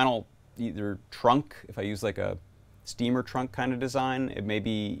what the final either trunk, if I use like a steamer trunk kind of design, it may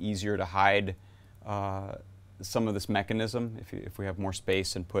be easier to hide some of this mechanism if we have more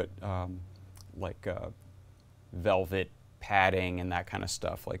space and put like velvet padding and that kind of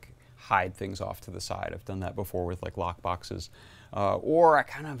stuff, like hide things off to the side. I've done that before with like lock boxes. Or I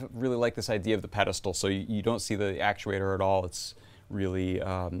kind of really like this idea of the pedestal, so you don't see the actuator at all. It's really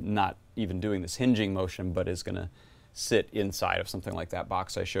not even doing this hinging motion, but is going to sit inside of something like that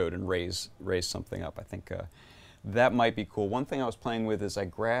box I showed and raise something up. I think that might be cool. One thing I was playing with is I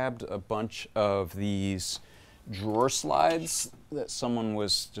grabbed a bunch of these drawer slides that someone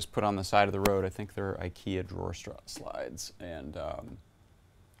was just put on the side of the road. I think they're IKEA drawer slides, and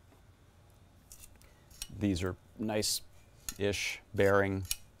these are nice-ish bearing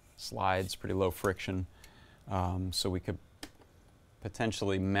slides, pretty low friction, so we could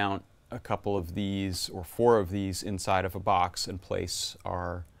potentially mount a couple of these or 4 of these inside of a box and place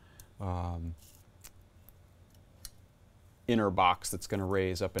our inner box that's going to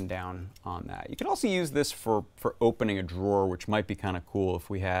raise up and down on that. You can also use this for opening a drawer, which might be kind of cool if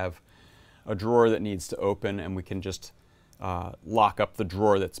we have a drawer that needs to open and we can just lock up the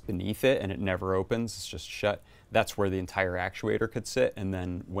drawer that's beneath it and it never opens, it's just shut. That's where the entire actuator could sit, and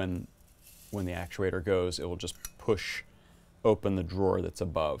then when the actuator goes, it will just push open the drawer that's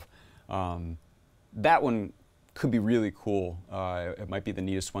above. That one could be really cool. It might be the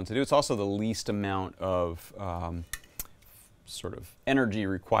neatest one to do. It's also the least amount of sort of energy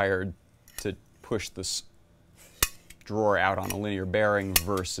required to push this drawer out on a linear bearing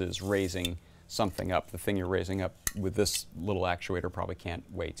versus raising something up. The thing you're raising up with this little actuator probably can't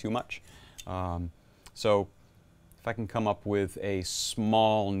weigh too much. So if I can come up with a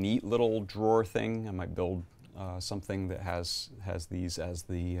small, neat little drawer thing, I might build something that has these as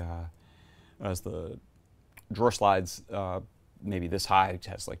the drawer slides, maybe this high. It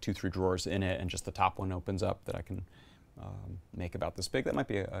has like 2-3 drawers in it, and just the top one opens up that I can make about this big. That might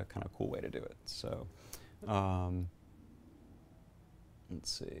be a kind of cool way to do it. So let's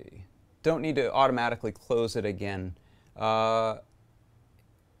see. Don't need to automatically close it again. Yeah,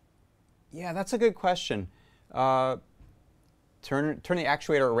 that's a good question. Turn the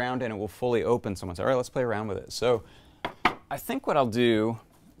actuator around and it will fully open. Someone said, all right, let's play around with it. So I think what I'll do,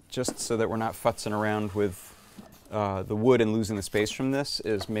 just so that we're not futzing around with the wood and losing the space from this,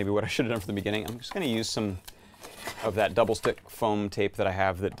 is maybe what I should have done from the beginning. I'm just going to use some of that double stick foam tape that I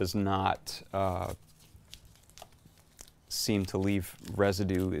have that does not seem to leave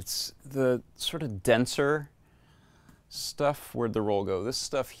residue. It's the sort of denser stuff. Where'd the roll go? This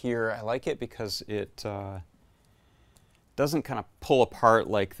stuff here, I like it because it doesn't kind of pull apart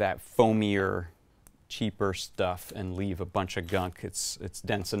like that foamier, cheaper stuff and leave a bunch of gunk. It's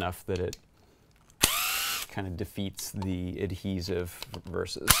dense enough that it kind of defeats the adhesive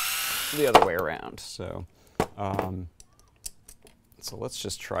versus the other way around. So so let's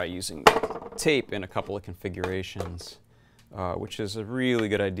just try using tape in a couple of configurations, which is a really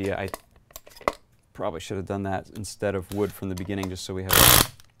good idea. I probably should have done that instead of wood from the beginning, just so we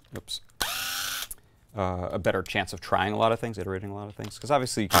have a better chance of trying a lot of things, iterating a lot of things. Because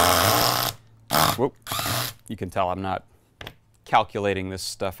obviously, you can tell I'm not calculating this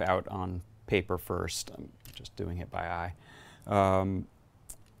stuff out on paper first. I'm just doing it by eye. So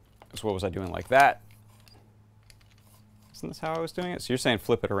what was I doing like that? Isn't this how I was doing it? So you're saying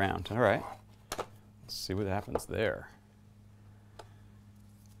flip it around. All right. Let's see what happens there.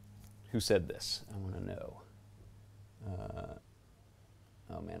 Who said this? I want to know.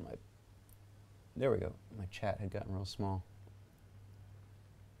 Oh man, there we go. My chat had gotten real small.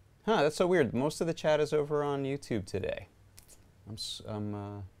 Huh, that's so weird. Most of the chat is over on YouTube today. I'm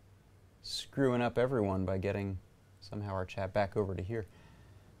screwing up everyone by getting somehow our chat back over to here.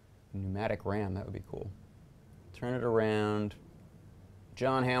 Pneumatic RAM, that would be cool. Turn it around.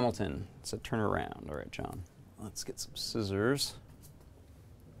 John Hamilton said turn it around. All right, John. Let's get some scissors.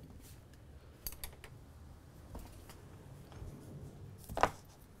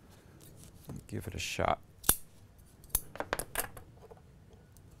 Give it a shot.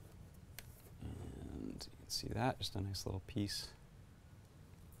 And you can see that, just a nice little piece.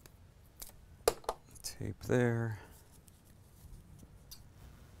 Tape there.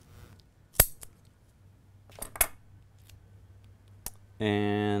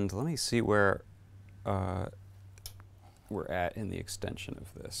 And let me see where we're at in the extension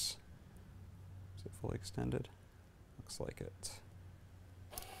of this. Is it fully extended? Looks like it.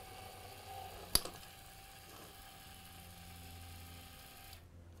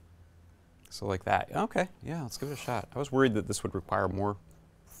 So like that. Okay, yeah, let's give it a shot. I was worried that this would require more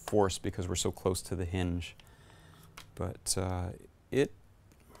force because we're so close to the hinge. But it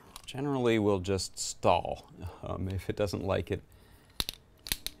generally will just stall. If it doesn't like it,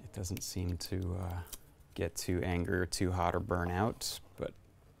 it doesn't seem to get too angry or too hot or burn out. But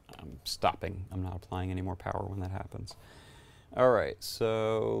I'm stopping. I'm not applying any more power when that happens. All right,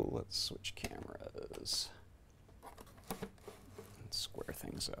 so let's switch cameras. square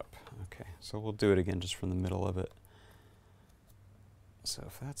things up. Okay, so we'll do it again just from the middle of it. So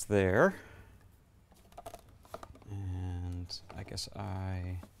if that's there, and I guess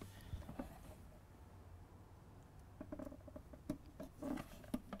I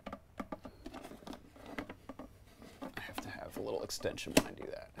have to have a little extension when I do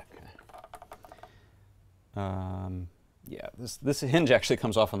that. Okay. Yeah, this hinge actually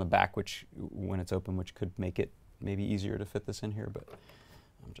comes off on the back, which when it's open, which could make it maybe easier to fit this in here, but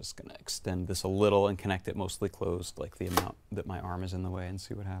I'm just going to extend this a little and connect it mostly closed, like the amount that my arm is in the way, and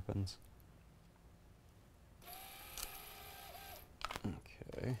see what happens.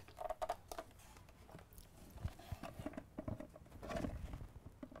 Okay.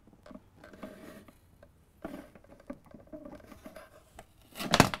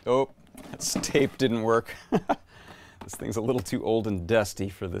 Oh, that tape didn't work. This thing's a little too old and dusty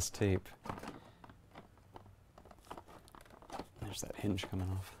for this tape. There's that hinge coming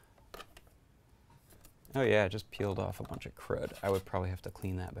off. Oh yeah, it just peeled off a bunch of crud. I would probably have to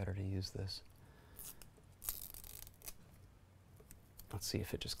clean that better to use this. Let's see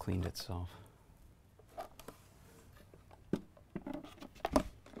if it just cleaned itself. A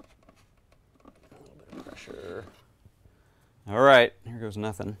little bit of pressure. All right, here goes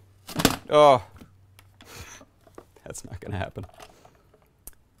nothing. Oh, that's not going to happen.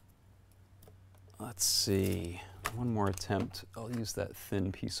 Let's see. One more attempt. I'll use that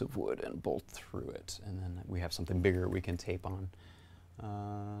thin piece of wood and bolt through it, and then we have something bigger we can tape on.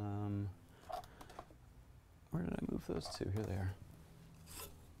 Where did I move those to? Here they are.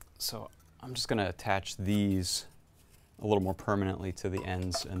 So I'm just going to attach these a little more permanently to the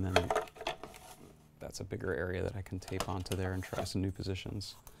ends, and then that's a bigger area that I can tape onto there and try some new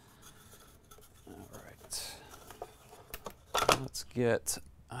positions. All right. Let's get,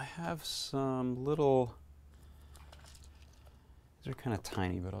 I have some little, these are kind of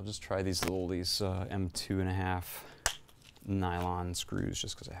tiny, but I'll just try these little, M2.5 nylon screws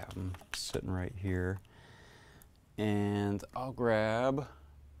just because I have them sitting right here. And I'll grab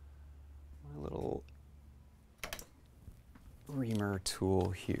my little reamer tool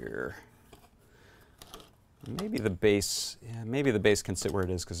here. Maybe the base, yeah, maybe the base can sit where it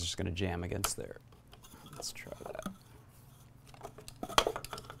is because it's just going to jam against there. Let's try that.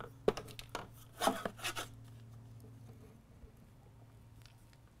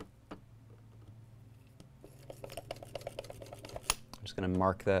 I'm just going to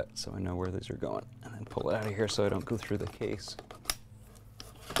mark that so I know where these are going, and then pull it out of here so I don't go through the case.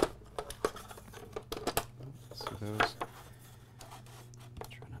 See those?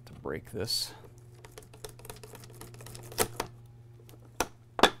 Try not to break this.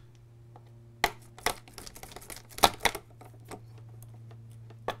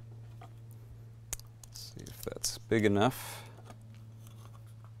 See if that's big enough.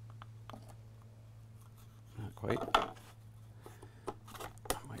 Not quite.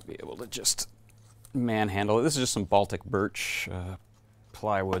 Be able to just manhandle it. This is just some Baltic birch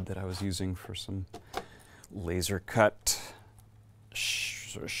plywood that I was using for some laser cut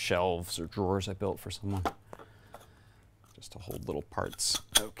sort of shelves or drawers I built for someone, just to hold little parts.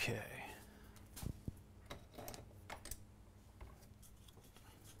 Okay.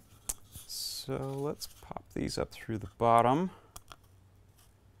 So let's pop these up through the bottom,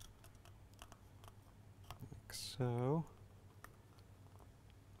 like so.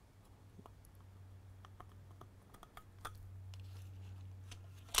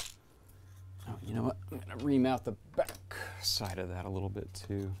 You know what? I'm going to remount the back side of that a little bit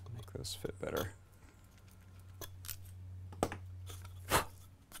too, make those fit better.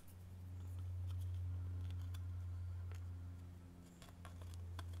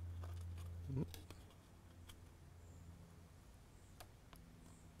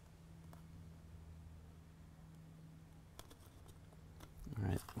 All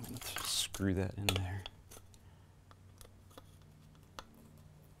right, I'm going to screw that in there.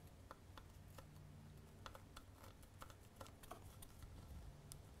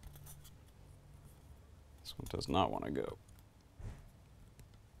 This one does not want to go.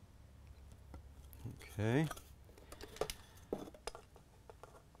 Okay.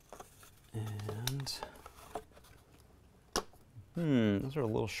 And those are a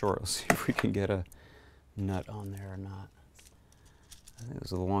little short. Let's see if we can get a nut on there or not. I think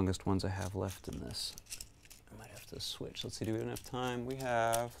those are the longest ones I have left in this. I might have to switch. Let's see, do we have enough time? We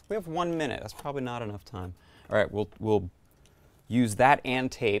have 1 minute. That's probably not enough time. All right, we'll use that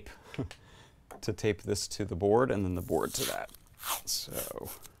and tape to tape this to the board, and then the board to that. So,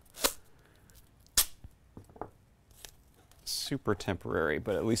 super temporary,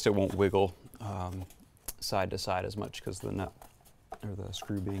 but at least it won't wiggle side to side as much because the nut or the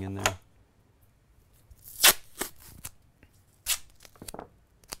screw being in there.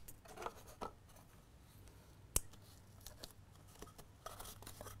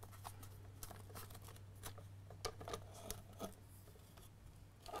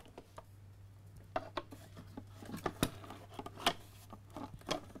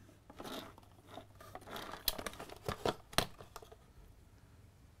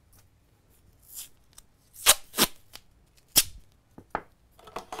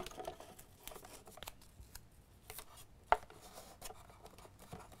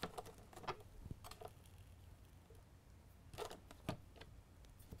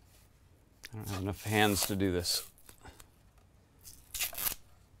 I don't have enough hands to do this.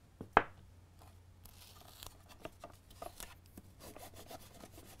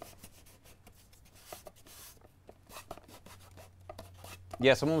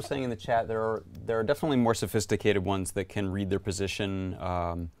 Yeah, someone was saying in the chat there are definitely more sophisticated ones that can read their position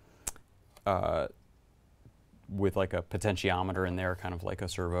with like a potentiometer in there, kind of like a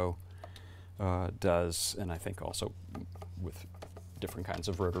servo does, and I think also with different kinds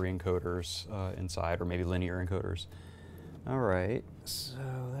of rotary encoders inside, or maybe linear encoders. All right, so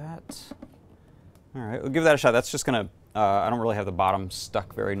all right, we'll give that a shot. That's just gonna, I don't really have the bottom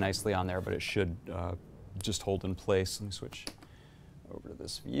stuck very nicely on there, but it should just hold in place. Let me switch over to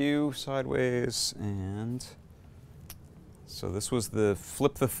this view sideways, and so this was the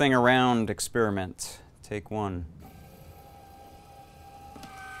flip the thing around experiment. Take one.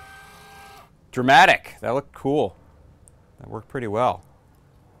 Dramatic, that looked cool. That worked pretty well.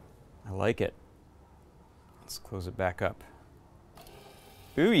 I like it. Let's close it back up.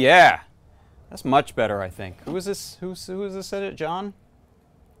 Ooh, yeah. That's much better, I think. Who is this? Who is this at it? John?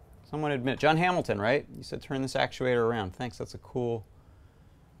 Someone admit. John Hamilton, right? You said turn this actuator around. Thanks, that's a cool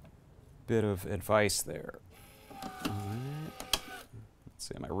bit of advice there. All right. Let's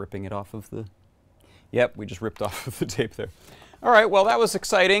see, am I ripping it off of the... Yep, we just ripped off of the tape there. All right, well, that was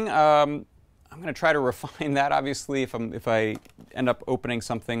exciting. I'm going to try to refine that, obviously, if I end up opening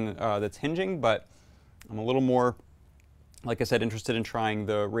something that's hinging, but I'm a little more, like I said, interested in trying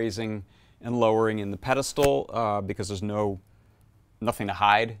the raising and lowering in the pedestal because there's nothing to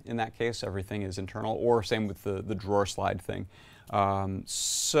hide in that case. Everything is internal, or same with the drawer slide thing.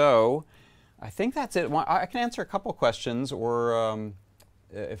 So I think that's it. I can answer a couple questions, or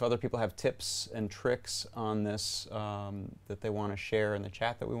if other people have tips and tricks on this that they want to share in the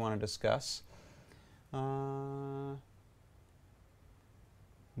chat that we want to discuss.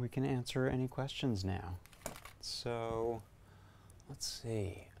 We can answer any questions now. So let's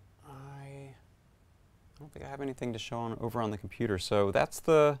see. I don't think I have anything to show over on the computer. So that's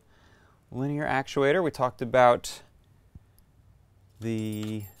the linear actuator. We talked about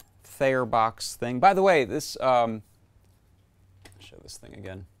the Thayer box thing. By the way, this show this thing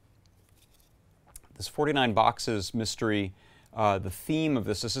again. This 49 boxes mystery. The theme of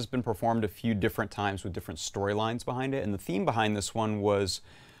this has been performed a few different times with different storylines behind it, and the theme behind this one was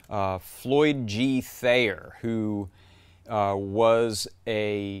Floyd G. Thayer, who was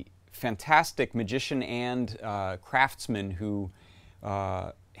a fantastic magician and craftsman who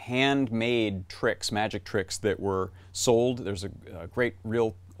handmade tricks, magic tricks that were sold. There's a great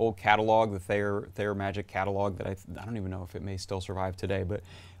real old catalog, the Thayer Magic catalog, that I don't even know if it may still survive today, but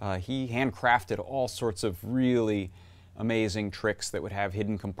he handcrafted all sorts of really amazing tricks that would have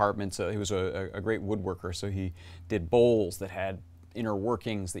hidden compartments. He was a great woodworker, so he did bowls that had inner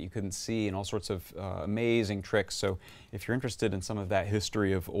workings that you couldn't see, and all sorts of amazing tricks. So if you're interested in some of that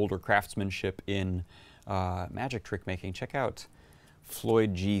history of older craftsmanship in magic trick making, check out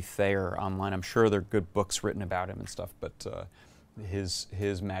Floyd G. Thayer online. I'm sure there are good books written about him and stuff, but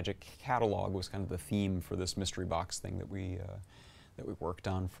his magic catalog was kind of the theme for this mystery box thing that we worked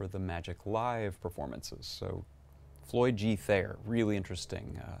on for the Magic Live performances. So Floyd G. Thayer, really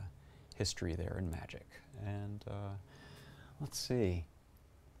interesting history there in magic. And let's see.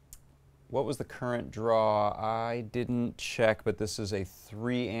 What was the current draw? I didn't check, but this is a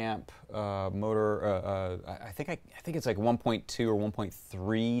 3 amp motor. I think it's like 1.2 or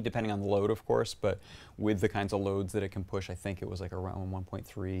 1.3, depending on the load, of course. But with the kinds of loads that it can push, I think it was like around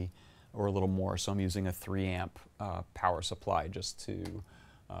 1.3 or a little more. So I'm using a 3 amp power supply just to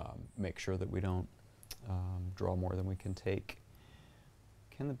make sure that we don't draw more than we can take.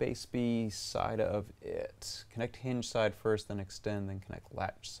 Can the base be side of it? Connect hinge side first, then extend, then connect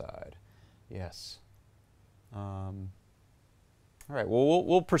latch side. Yes. All right, well,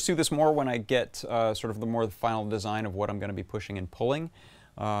 we'll pursue this more when I get sort of the final design of what I'm going to be pushing and pulling.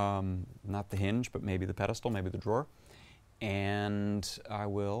 Not the hinge, but maybe the pedestal, maybe the drawer. And I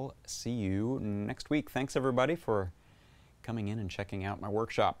will see you next week. Thanks, everybody, for coming in and checking out my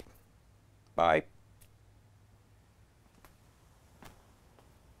workshop. Bye.